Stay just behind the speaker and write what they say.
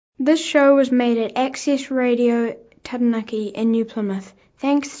This show was made at Access Radio Taranaki in New Plymouth,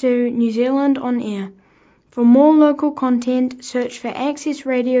 thanks to New Zealand On Air. For more local content, search for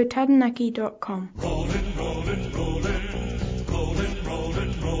accessradiotaranaki.com. Rollin', rollin', rollin', rollin', rollin',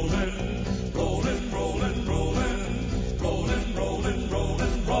 rollin', rollin', rollin', rollin', rollin', rollin',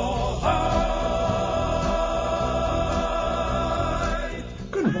 rollin', rollin'.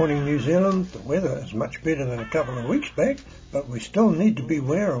 Good morning, New Zealand. The weather is much better than a couple of weeks back, but we still need to be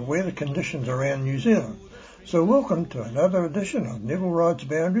aware of weather conditions around New Zealand. So welcome to another edition of Neville Rides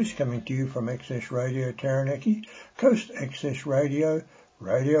Boundaries, coming to you from Access Radio Taranaki, Coast Access Radio,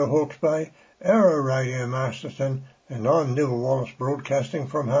 Radio Hawke's Bay, Arrow Radio Masterton, and I'm Neville Wallace broadcasting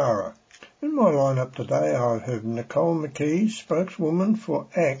from Hara. In my lineup today I have Nicole McKee, spokeswoman for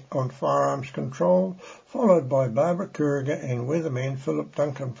ACT on firearms control, followed by Barbara Kuriger and weatherman Philip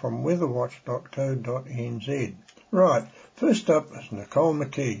Duncan from weatherwatch.co.nz. Right, first up is Nicole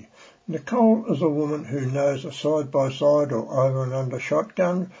McKee. Nicole is a woman who knows a side-by-side or over and under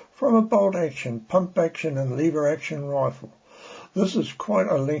shotgun from a bolt action, pump action and lever action rifle. This is quite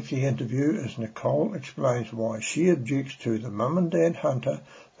a lengthy interview as Nicole explains why she objects to the mum and dad hunter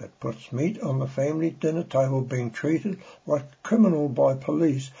that puts meat on the family dinner table being treated like a criminal by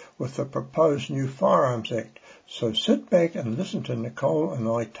police with the proposed new Firearms Act. So sit back and listen to Nicole and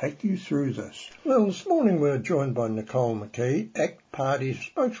I take you through this. Well, this morning we're joined by Nicole McKee, ACT Party's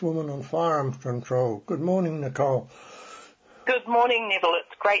spokeswoman on firearms control. Good morning, Nicole. Good morning, Neville.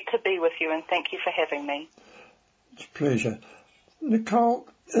 It's great to be with you and thank you for having me. It's a pleasure. Nicole,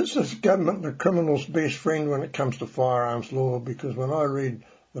 is this government the criminal's best friend when it comes to firearms law? Because when I read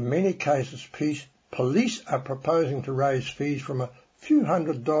the many cases police are proposing to raise fees from a few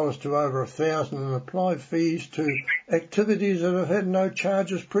 $100s to over $1,000 and apply fees to activities that have had no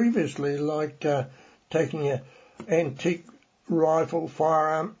charges previously, like taking an antique rifle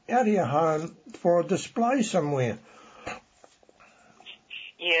firearm out of your home for a display somewhere.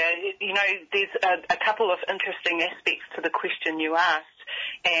 Yeah, there's a couple of interesting aspects to the question you asked,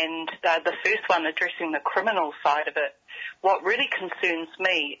 and the first one addressing the criminal side of it. What really concerns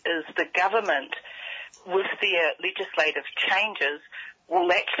me is the government, with their legislative changes,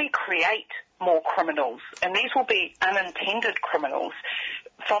 will actually create more criminals, and these will be unintended criminals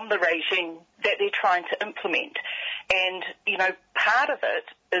from the regime that they're trying to implement. And, part of it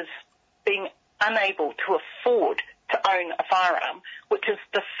is being unable to afford to own a firearm, which is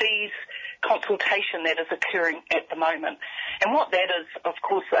the fees consultation that is occurring at the moment. And what that is, of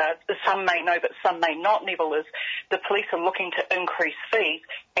course, some may know but some may not, Neville, is the police are looking to increase fees,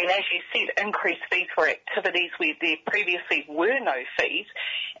 and as you said, increase fees for activities where there previously were no fees,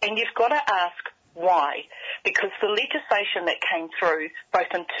 and you've got to ask why? Because the legislation that came through both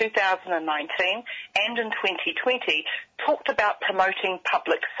in 2019 and in 2020 talked about promoting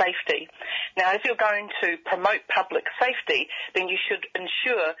public safety. Now, if you're going to promote public safety, then you should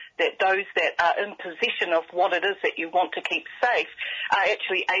ensure that those that are in possession of what it is that you want to keep safe are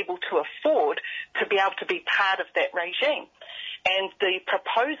actually able to afford to be able to be part of that regime. And the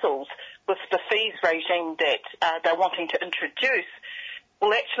proposals with the fees regime that they're wanting to introduce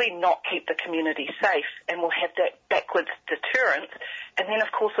will actually not keep the community safe and will have that backwards deterrence, and then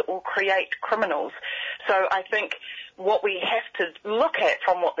of course it will create criminals. So I think what we have to look at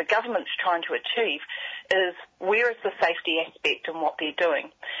from what the government's trying to achieve is where is the safety aspect and what they're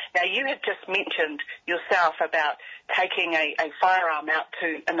doing. Now, you had just mentioned yourself about taking a firearm out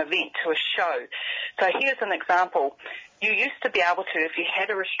to an event, to a show. So here's an example. You used to be able to, if you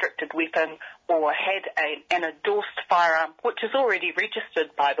had a restricted weapon or had an endorsed firearm, which is already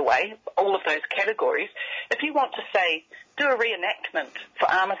registered, by the way, all of those categories, if you want to, say, do a reenactment for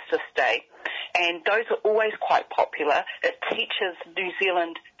Armistice Day, and those are always quite popular. It teaches New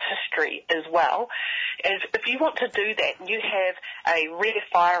Zealand history as well. If you want to do that, you have a rare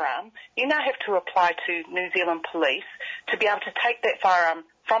firearm, you now have to apply to New Zealand Police to be able to take that firearm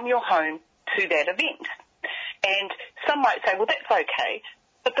from your home to that event. And some might say, well, that's okay,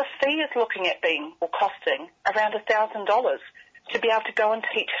 but the fee is looking at being or costing around $1,000 to be able to go and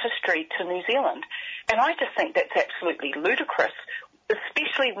teach history to New Zealand. And I just think that's absolutely ludicrous,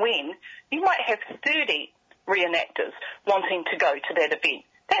 especially when you might have 30 reenactors wanting to go to that event.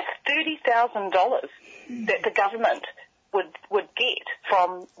 That's $30,000 that the government would get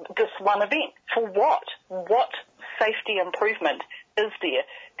from this one event. For what? What safety improvement is there?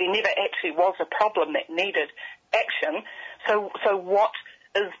 There never actually was a problem that needed action. So what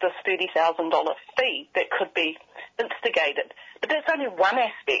is this $30,000 fee that could be instigated? But that's only one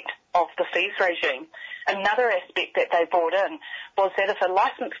aspect of the fees regime. Another aspect that they brought in was that if a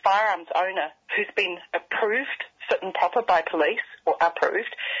licensed firearms owner who's been approved fit and proper by police or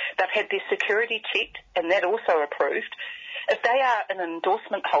approved. They've had their security checked and that also approved. If they are an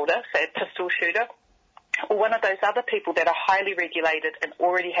endorsement holder, say a pistol shooter, or one of those other people that are highly regulated and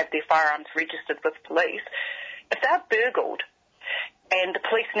already have their firearms registered with police, if they're burgled and the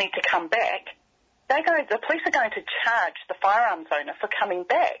police need to come back, the police are going to charge the firearms owner for coming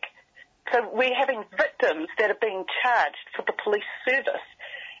back. So we're having victims that are being charged for the police service.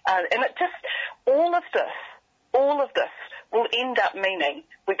 And it just, all of this will end up meaning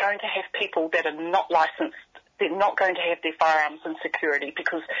we're going to have people that are not licensed. They're not going to have their firearms in security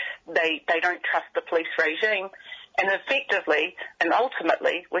because they don't trust the police regime. And effectively and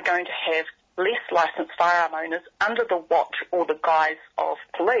ultimately, we're going to have less licensed firearm owners under the watch or the guise of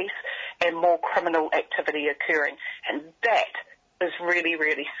police and more criminal activity occurring. And that is really,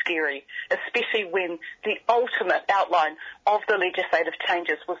 really scary, especially when the ultimate outline of the legislative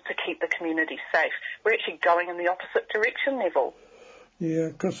changes was to keep the community safe. We're actually going in the opposite direction, Neville. Yeah,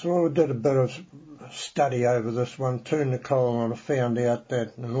 because I did a bit of study over this one too, Nicole, and I found out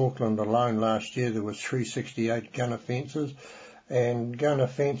that in Auckland alone last year there was 368 gun offences, and gun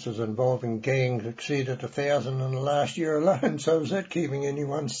offences involving gangs exceeded 1,000 in the last year alone. So is that keeping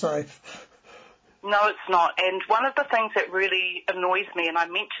anyone safe? No, it's not. And one of the things that really annoys me, and I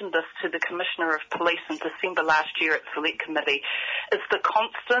mentioned this to the Commissioner of Police in December last year at Select Committee, is the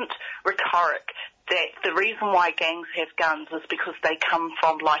constant rhetoric that the reason why gangs have guns is because they come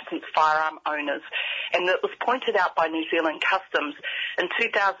from licensed firearm owners. And it was pointed out by New Zealand Customs in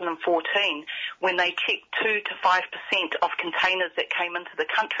 2014 when they checked 2 to 5% of containers that came into the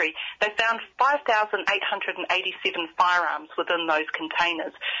country. They found 5,887 firearms within those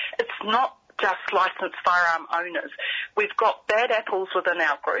containers. It's not just licensed firearm owners. We've got bad apples within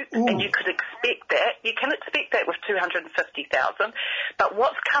our group, and you could expect that. You can expect that with 250,000. But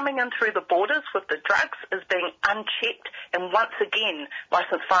what's coming in through the borders with the drugs is being unchecked, and once again,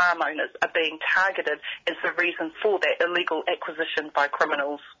 licensed firearm owners are being targeted as the reason for that illegal acquisition by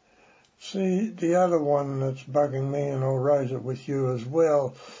criminals. See, the other one that's bugging me, and I'll raise it with you as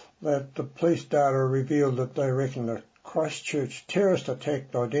well, that the police data revealed that they reckon the Christchurch terrorist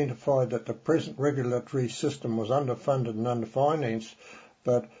attack identified that the present regulatory system was underfunded and underfinanced,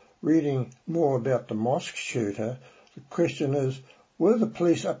 but reading more about the mosque shooter, the question is, were the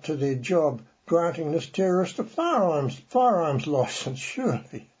police up to their job granting this terrorist a firearms licence,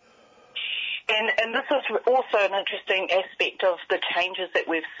 surely? And this is also an interesting aspect of the changes that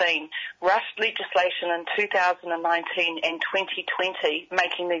we've seen. Rushed legislation in 2019 and 2020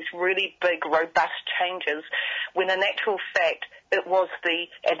 making these really big, robust changes when in actual fact it was the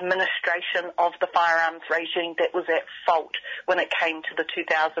administration of the firearms regime that was at fault when it came to the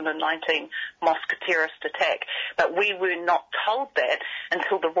 2019 mosque terrorist attack. But we were not told that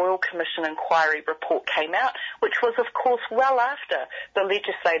until the Royal Commission inquiry report came out, which was, of course, well after the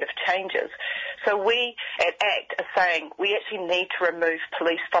legislative changes. So we at ACT are saying we actually need to remove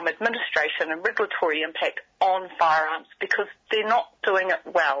police from administration and regulatory impact on firearms because they're not doing it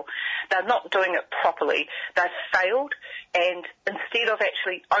well. They're not doing it properly. They've failed, and instead of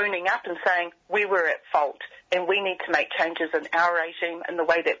actually owning up and saying we were at fault and we need to make changes in our regime and the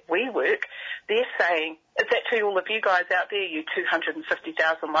way that we work, they're saying, it's actually all of you guys out there, you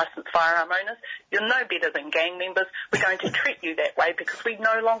 250,000 licensed firearm owners, you're no better than gang members. We're going to treat you that way because we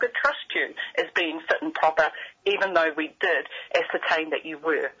no longer trust you as being fit and proper, even though we did ascertain that you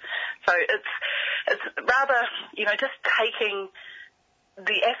were. So it's rather, just taking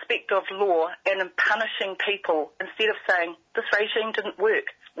the aspect of law and punishing people instead of saying, this regime didn't work.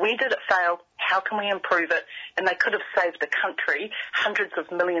 Where did it fail? How can we improve it? And they could have saved the country hundreds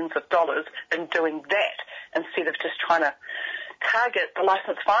of millions of dollars in doing that instead of just trying to target the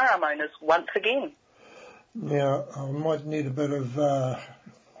licensed firearm owners once again. Now, I might need a bit of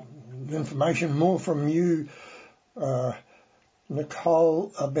information more from you,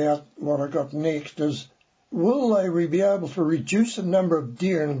 Nicole, about what I got next is, will they be able to reduce the number of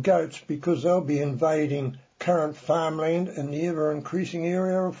deer and goats because they'll be invading current farmland in the ever-increasing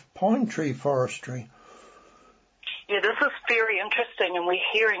area of pine tree forestry? Yeah, this is very interesting, and we're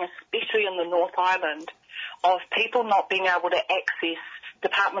hearing, especially in the North Island, of people not being able to access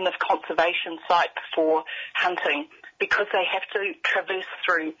Department of Conservation sites for hunting because they have to traverse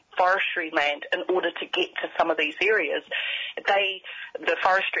through forestry land in order to get to some of these areas. The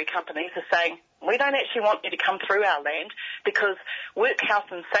forestry companies are saying, We don't actually want you to come through our land, because Work Health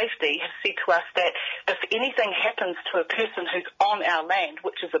and Safety has said to us that if anything happens to a person who's on our land,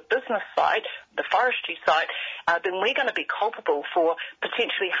 which is a business site, the forestry site, then we're going to be culpable for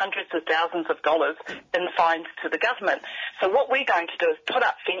potentially hundreds of thousands of dollars in fines to the government. So what we're going to do is put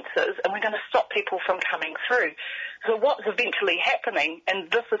up fences, and we're going to stop people from coming through. So what's eventually happening,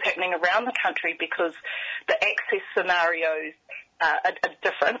 and this is happening around the country because the access scenarios are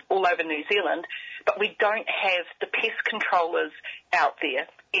different all over New Zealand, but we don't have the pest controllers out there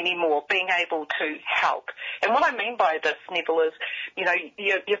anymore being able to help. And what I mean by this, Neville, is, you know,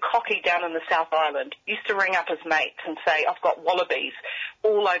 your cocky down in the South Island used to ring up his mates and say, I've got wallabies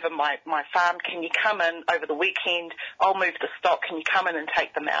all over my farm, can you come in over the weekend, I'll move the stock, can you come in and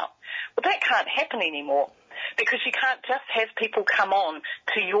take them out? Well, that can't happen anymore, because you can't just have people come on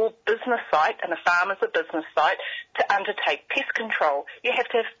to your business site, and a farm is a business site, to undertake pest control. You have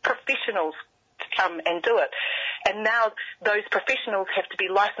to have professionals to come and do it. And now those professionals have to be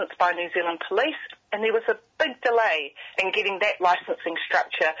licensed by New Zealand Police, and there was a big delay in getting that licensing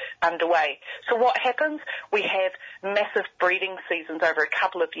structure underway. So what happens? We have massive breeding seasons over a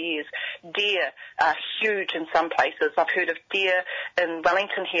couple of years. Deer are huge in some places. I've heard of deer in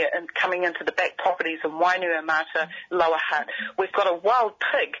Wellington here and coming into the back properties in Wainuiomata, Lower Hutt. We've got a wild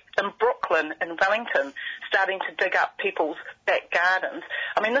pig in Brooklyn in Wellington starting to dig up people's back gardens.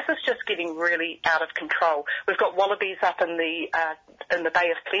 I mean, this is just getting really out of control. We've got wallabies up in the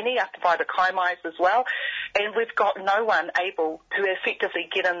Bay of Plenty, up by the Kaimais as well, and we've got no one able to effectively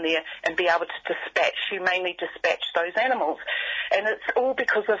get in there and be able to humanely dispatch those animals. And it's all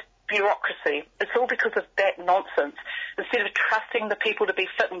because of bureaucracy. It's all because of that nonsense. Instead of trusting the people to be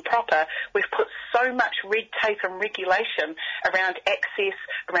fit and proper, we've put so much red tape and regulation around access,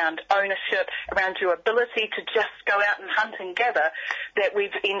 around ownership, around your ability to just go out and hunt and gather, that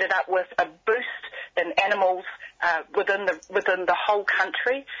we've ended up with a boost in animals within the whole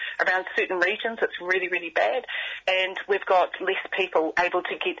country. Around certain regions, it's really, really bad, and we've got less people able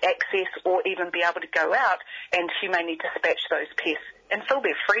to get access or even be able to go out and humanely dispatch those pests and fill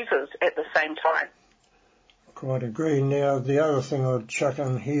their freezers at the same time. Quite agree. Now, the other thing I'd chuck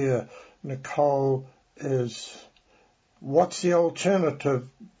in here, Nicole, is what's the alternative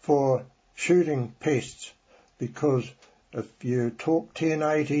for shooting pests? Because if you talk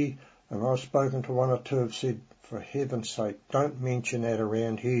 1080, and I've spoken to one or two who've said, for heaven's sake, don't mention that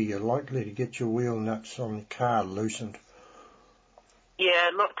around here. You're likely to get your wheel nuts on the car loosened. Yeah,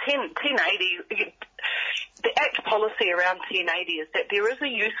 look, 1080, the Act policy around 1080 is that there is a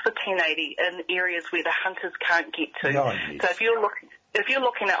use for 1080 in areas where the hunters can't get to. No, yes. So if you're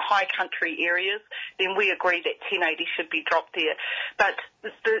looking at high country areas, then we agree that 1080 should be dropped there. But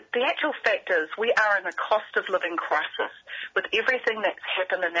the actual fact is we are in a cost of living crisis. With everything that's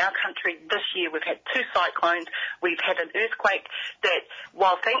happened in our country this year, we've had 2 cyclones, we've had an earthquake that,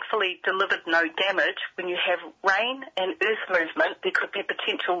 while thankfully delivered no damage, when you have rain and earth movement, there could be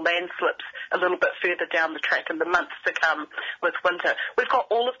potential landslips a little bit further down the track in the months to come with winter. We've got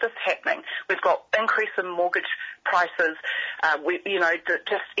all of this happening. We've got increase in mortgage prices.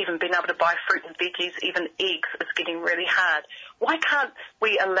 Just even being able to buy fruit and veggies, even eggs, is getting really hard. Why can't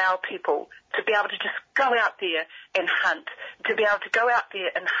we allow people to be able to just go out there and hunt, to be able to go out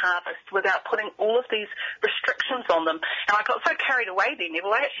there and harvest without putting all of these restrictions on them? And I got so carried away there,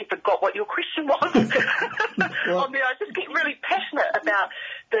 Neville, I actually forgot what your question was. I just get really passionate about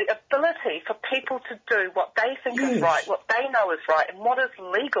the ability for people to do what they think is right, what they know is right, and what is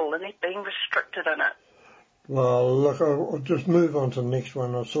legal, and they're being restricted in it. Well, look, I'll just move on to the next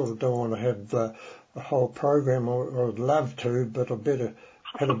one. I sort of don't want to have the whole program. I would love to, but I better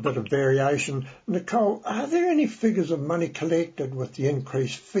have a bit of variation. Nicole, are there any figures of money collected with the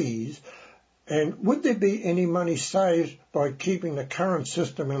increased fees? And would there be any money saved by keeping the current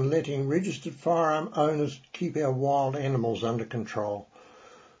system and letting registered firearm owners keep our wild animals under control?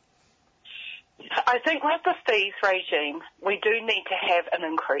 I think with the fees regime, we do need to have an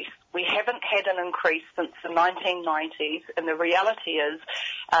increase. We haven't had an increase since the 1990s, and the reality is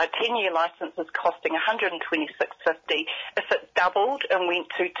a 10-year licence is costing $126.50. If it doubled and went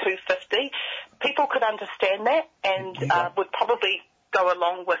to $250, people could understand that and would probably go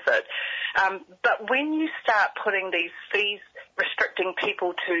along with it. But when you start putting these fees restricting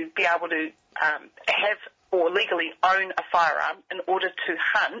people to be able to have or legally own a firearm in order to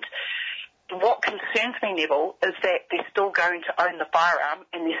hunt, what concerns me, Neville, is that they're still going to own the firearm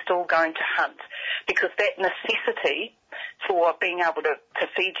and they're still going to hunt, because that necessity for being able to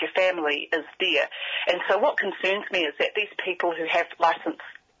feed your family is there. And so what concerns me is that these people who have licensed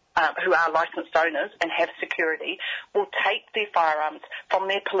who are licensed owners and have security will take their firearms from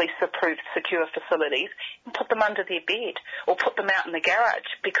their police-approved secure facilities and put them under their bed or put them out in the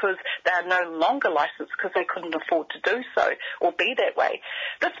garage because they are no longer licensed because they couldn't afford to do so or be that way.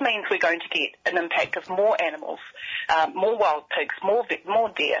 This means we're going to get an impact of more animals, more wild pigs, more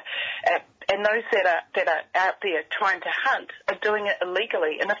deer, and those that are out there trying to hunt are doing it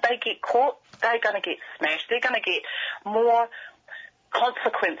illegally. And if they get caught, they're going to get smashed. They're going to get more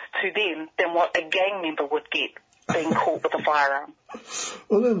consequence to them than what a gang member would get being caught with a firearm.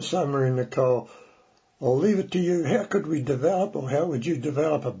 Well, in summary, Nicole, I'll leave it to you. How could we develop, or how would you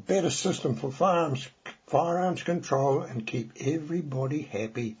develop a better system for firearms control and keep everybody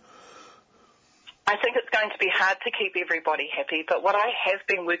happy? I think it's going to be hard to keep everybody happy, but what I have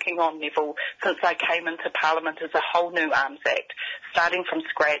been working on, Neville, since I came into Parliament is a whole new Arms Act, starting from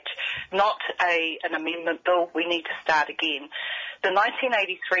scratch, not an amendment bill. We need to start again. The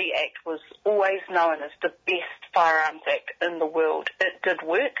 1983 Act was always known as the best firearms act in the world. It did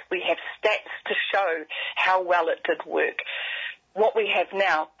work. We have stats to show how well it did work. What we have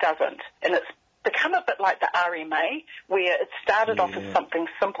now doesn't, and it's become a bit like the RMA, where it started off as something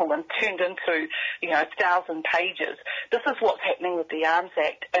simple and turned into, 1,000 pages. This is what's happening with the Arms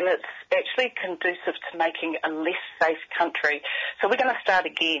Act, and it's actually conducive to making a less safe country. So we're going to start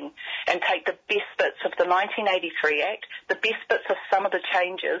again and take the best bits of the 1983 Act, the best bits of some of the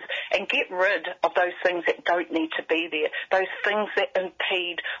changes, and get rid of those things that don't need to be there, those things that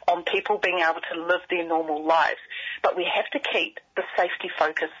impede on people being able to live their normal lives. But we have to keep the safety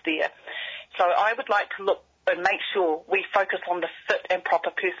focus there. So I would like to look and make sure we focus on the fit and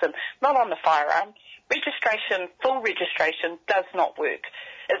proper person, not on the firearm. Registration, full registration, does not work.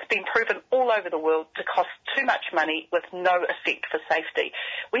 It's been proven all over the world to cost too much money with no effect for safety.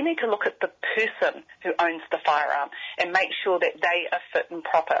 We need to look at the person who owns the firearm and make sure that they are fit and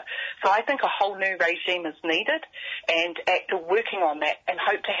proper. So I think a whole new regime is needed, and ACT are working on that and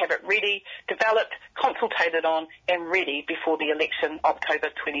hope to have it ready, developed, consultated on and ready before the election, October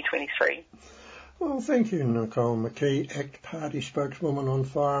 2023. Well, thank you, Nicole McKee, ACT Party spokeswoman on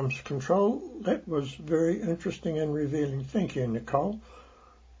firearms control. That was very interesting and revealing. Thank you, Nicole.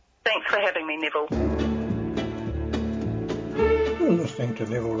 Thanks for having me, Neville. You're listening to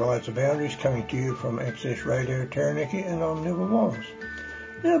Neville Rides the Boundaries, coming to you from Access Radio Taranaki, and I'm Neville Wallace.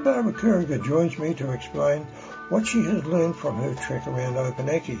 Now Barbara Kuriger joins me to explain what she has learned from her trek around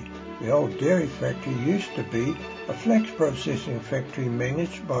Opunake. The old dairy factory used to be a flax processing factory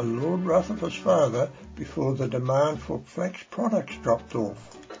managed by Lord Rutherford's father before the demand for flax products dropped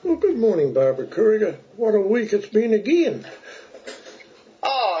off. Well, good morning, Barbara Kuriger. What a week it's been again.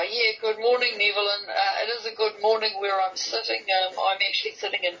 Oh, yeah, good morning, Neville, and it is a good morning where I'm sitting. I'm actually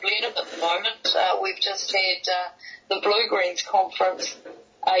sitting in Blenheim at the moment. We've just had the Blue Greens conference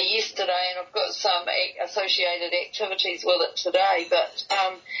yesterday, and I've got some associated activities with it today. But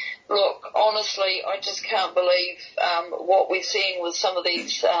look, honestly, I just can't believe what we're seeing with some of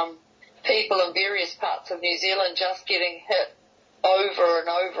these people in various parts of New Zealand just getting hit over and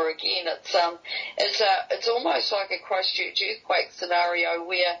over again. It's almost like a Christchurch earthquake scenario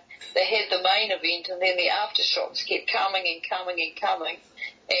where they had the main event and then the aftershocks kept coming and coming and coming,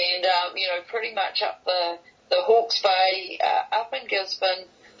 and pretty much up the Hawke's Bay, up in Gisborne,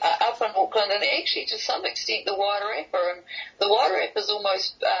 up in Auckland, and actually to some extent the Wairarapa. And the Wairarapa is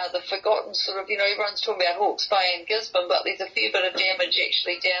almost the forgotten sort of, everyone's talking about Hawke's Bay and Gisborne, but there's a fair bit of damage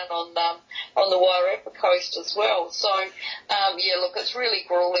actually down on the Wairarapa coast as well. So, look, it's really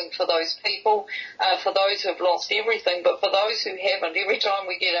gruelling for those people, for those who have lost everything, but for those who haven't, every time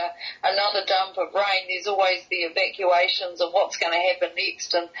we get another dump of rain, there's always the evacuations and what's going to happen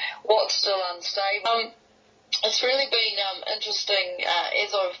next and what's still unstable. It's really been interesting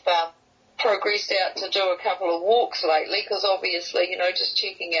as I've progressed out to do a couple of walks lately, because obviously, just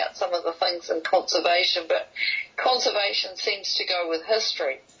checking out some of the things in conservation, but conservation seems to go with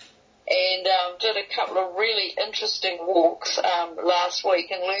history. And did a couple of really interesting walks last week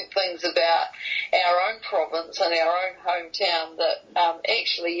and learnt things about our own province and our own hometown that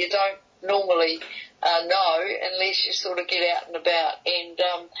actually you don't normally know unless you sort of get out and about. And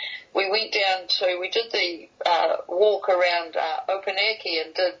we did the walk around Opunake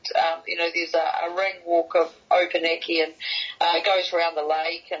and did, there's a ring walk of Opunake, and it goes around the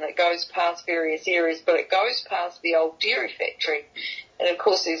lake and it goes past various areas, but it goes past the old dairy factory. And of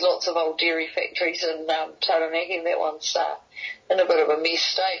course there's lots of old dairy factories in Taranaki, and that one's in a bit of a mess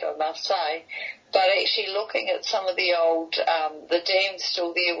state, I must say. But actually looking at some of the old, the dams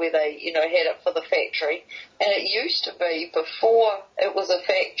still there where they, had it for the factory. And it used to be, before it was a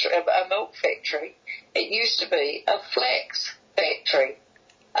factory, a milk factory, it used to be a flax factory.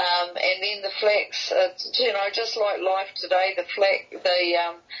 And then the flax, just like life today, the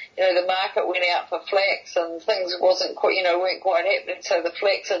market went out for flax and things weren't quite happening. So the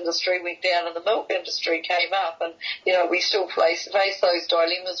flax industry went down and the milk industry came up, and we still face those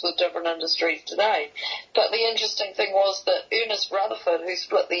dilemmas with different industries today. But the interesting thing was that Ernest Rutherford, who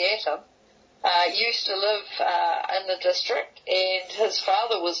split the atom, used to live in the district, and his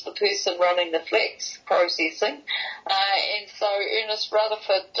father was the person running the flax processing. And so Ernest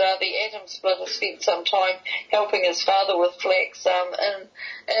Rutherford, the atom splitter, spent some time helping his father with flax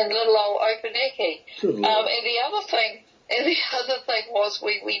in little old Opunake. And the other thing was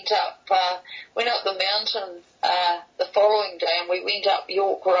we went up the mountain the following day, and we went up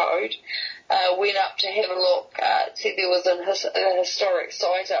York Road. Went up to have a look, said there was a historic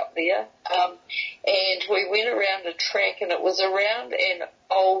site up there, and we went around a track, and it was around an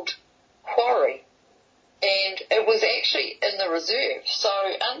old quarry, and it was actually in the reserve. So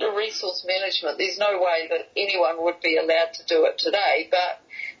under resource management, there's no way that anyone would be allowed to do it today, but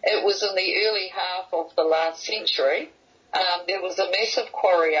it was in the early half of the last century. There was a massive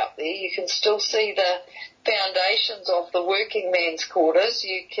quarry up there. You can still see the foundations of the working man's quarters.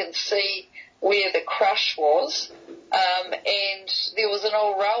 You can see where the crush was, and there was an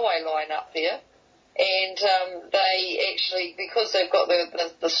old railway line up there, and they actually, because they've got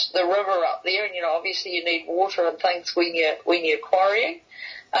the river up there, and obviously you need water and things when you're quarrying,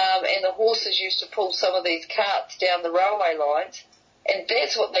 and the horses used to pull some of these carts down the railway lines, and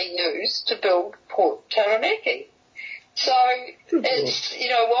that's what they used to build Port Taranaki. So it's,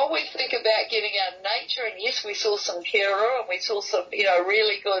 while we think about getting out in nature, and yes, we saw some kera and we saw some,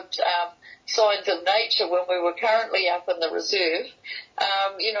 really good signs of nature when we were currently up in the reserve,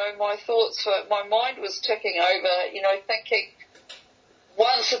 my mind was ticking over, thinking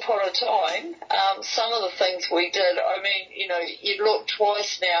once upon a time, some of the things we did, you'd look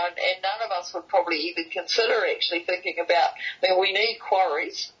twice now, and none of us would probably even consider actually thinking about, we need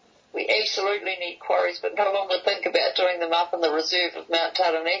quarries. We absolutely need quarries, but no one would think about doing them up in the reserve of Mount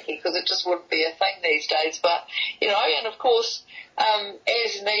Taranaki because it just wouldn't be a thing these days. But, and of course,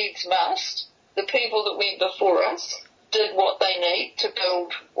 as needs must, the people that went before us did what they need to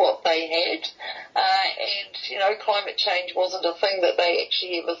build what they had. And, climate change wasn't a thing that they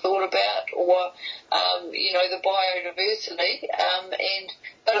actually ever thought about, or, the biodiversity.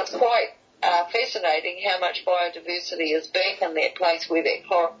 But it's quite fascinating how much biodiversity is back in that place where that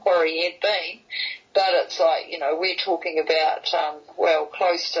quarry had been. But it's like, we're talking about,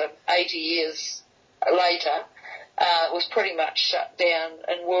 close to 80 years later. It was pretty much shut down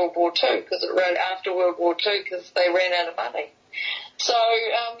in World War II because it ran after World War II because they ran out of money. So,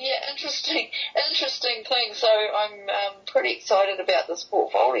 interesting thing. So I'm pretty excited about this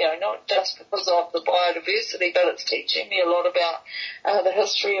portfolio, not just because of the biodiversity, but it's teaching me a lot about the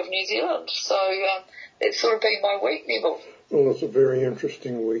history of New Zealand. So it's sort of been my week, Neville. Well, it's a very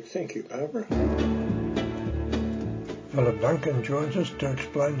interesting week. Thank you, Barbara. Philip Duncan joins us to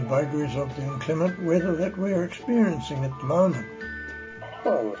explain the vagaries of the inclement weather that we're experiencing at the moment.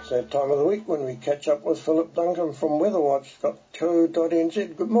 Well, it's that time of the week when we catch up with Philip Duncan from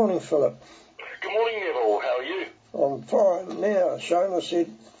weatherwatch.co.nz. Good morning, Philip. Good morning, Neville. How are you? I'm fine. Now, Shona said,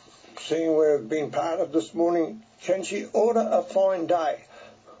 seeing we've been part of this morning, can she order a fine day?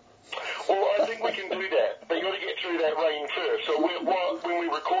 Well, I think we can do that, but you've got to get through that rain first. So when we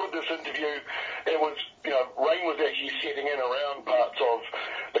recorded this interview, it was, rain was actually setting in around parts of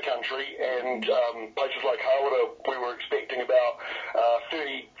the country, and places like Hawera, we were expecting about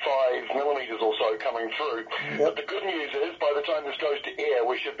 35 millimetres or so coming through. Yep. But the good news is, by the time this goes to air,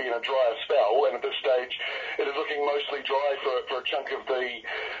 we should be in a drier spell, and at this stage, it is looking mostly dry for a chunk of the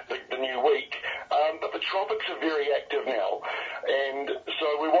new week. But the tropics are very active now, and so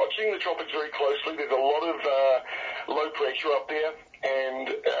we're watching the tropics very closely. There's a lot of low pressure up there, and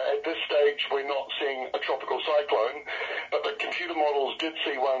at this stage we're not seeing a tropical cyclone, but the computer models did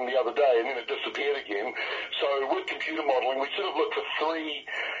see one the other day and then it disappeared again. So with computer modelling, we sort of look for 3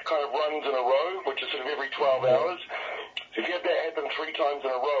 kind of runs in a row, which is sort of every 12 hours. If you have that happen 3 times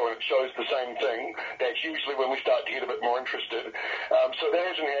in a row and it shows the same thing, that's usually when we start to get a bit more interested. So that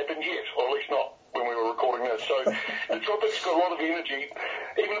hasn't happened yet, or at least not when we were recording this. So the tropics got a lot of energy.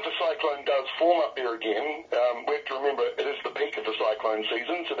 Even if a cyclone does form up there again, we have to remember it is the peak of the cyclone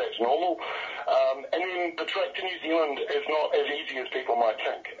season, so that's normal. And then the trek to New Zealand is not as easy as people might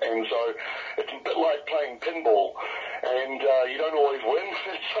think. And so it's a bit like playing pinball. And you don't always win.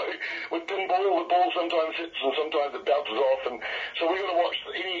 It's So with pinball, the ball sometimes hits and sometimes it bounces off, and so we're going to watch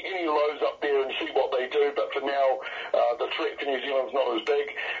any lows up there and see what they do. But for now, the threat for New Zealand's not as big,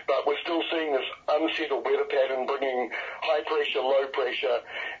 but we're still seeing this unsettled weather pattern bringing high pressure, low pressure,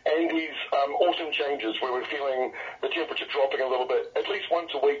 and these autumn changes where we're feeling the temperature dropping a little bit. At least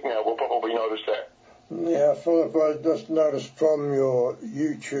once a week now, we'll probably notice that. Now, Philip, I just noticed from your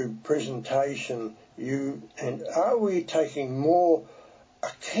YouTube presentation, are we taking more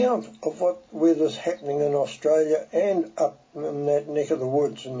account of what weather's happening in Australia and up in that neck of the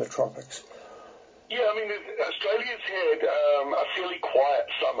woods in the tropics? Yeah, I mean, Australia's had a fairly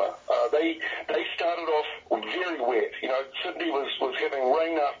quiet summer. They started off very wet. You know, Sydney was having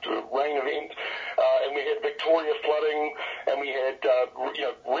rain after rain event, and we had Victoria flooding, and we had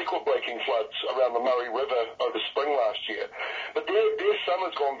record-breaking floods around the Murray River over spring last year. But their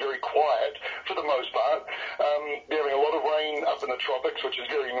summer's gone very quiet for the most part. They're having a lot of rain up in the tropics, which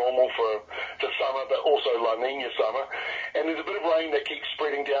is very normal for summer, but also La Nina summer. And there's a bit of rain that keeps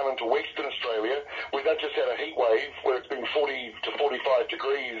spreading down into Western Australia. We've just had a heat wave where it's been 40 to 45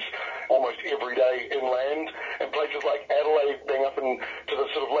 degrees almost every day inland, and places like Adelaide being up into the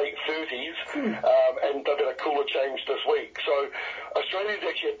sort of late 30s, and they've had a cooler change this week. So Australia's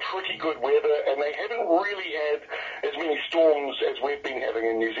actually had pretty good weather, and they haven't really had as many storms as we've been having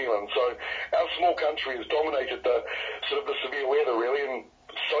in New Zealand. So our small country has dominated the severe weather really, and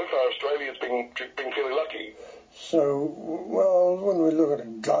so far Australia's been fairly lucky. So, well, when we look at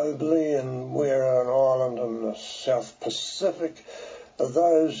it globally, and we're an island in the South Pacific, are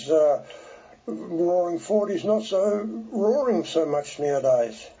those roaring 40s not so roaring so much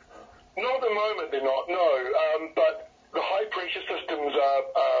nowadays? Not at the moment, they're not, no. But the high pressure systems are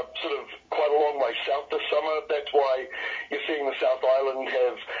sort of quite a long way south this summer. That's why you're seeing the South Island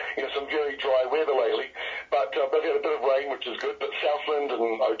have some very dry weather lately. But they've had a bit of rain, which is good. But Southland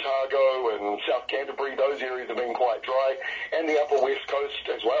and Otago and South Canterbury, those areas have been quite dry, and the upper west coast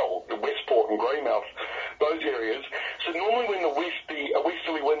as well, the Westport and Greymouth, those areas. So normally when the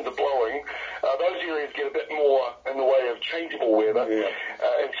westerly winds are blowing, those areas get a bit more in the way of changeable weather,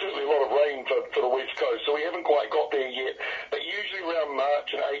 and certainly a lot of rain for the west coast. So we haven't quite got there yet, but usually around March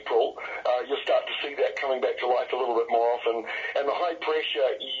and April, you'll start to see that coming back to life a little bit more often, and the high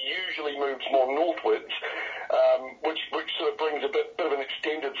pressure usually moves more northwards, which sort of brings a bit of an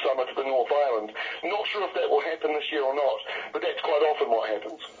extended summer to the North Island. Not sure if that will happen this year or not, but that's quite often what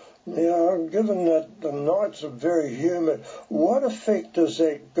happens. Now, given that the nights are very humid, what effect has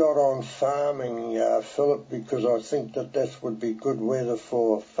that got on farming, Philip? Because I think that would be good weather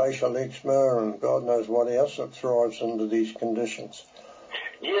for facial eczema and God knows what else that thrives under these conditions.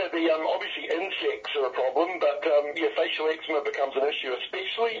 Yeah, obviously insects are a problem, but facial eczema becomes an issue,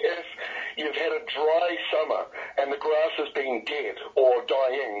 especially if you've had a dry summer and the grass has been dead or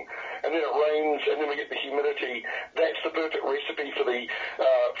dying, and then it rains and then we get the humidity. That's the perfect recipe for the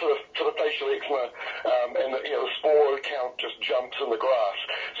facial eczema, and the spore count just jumps in the grass.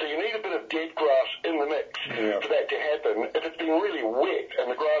 So you need a bit of dead grass in the mix for that to happen. If it's been really wet and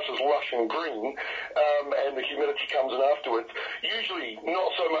the grass is lush and green, and the humidity comes in afterwards, usually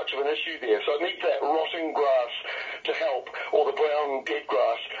not so much of an issue there. So it needs that rotting grass to help, or the brown dead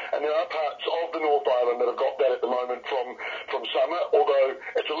grass. And there are parts of the North Island that have got that at the moment from summer, although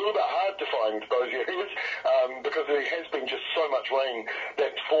it's a little bit hard to find those areas, because there has been just so much rain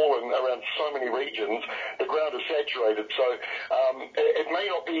that's fallen around so many regions. The ground is saturated, so it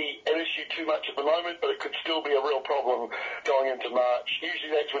may not be an issue too much at the moment, but it could still be a real problem going into March.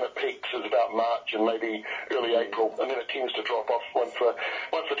 Usually that's when it peaks, is about March and maybe early April, and then it tends to drop off once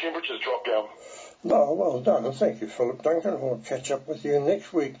the temperatures drop down. Oh, well done, and thank you, Philip Duncan. We'll catch up with you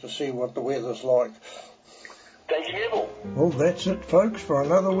next week to see what the weather's like. Thank you, Neville. Well, that's it, folks, for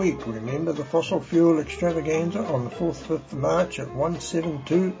another week. Remember the Fossil Fuel Extravaganza on the 4th, 5th of March at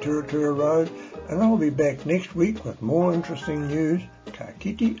 172 Turatura Road, and I'll be back next week with more interesting news. Ka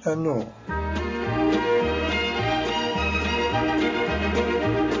kite anō.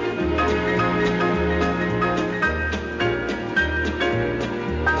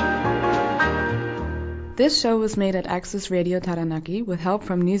 This show was made at Access Radio Taranaki with help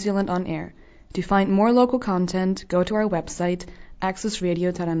from New Zealand On Air. To find more local content, go to our website,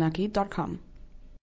 accessradiotaranaki.com.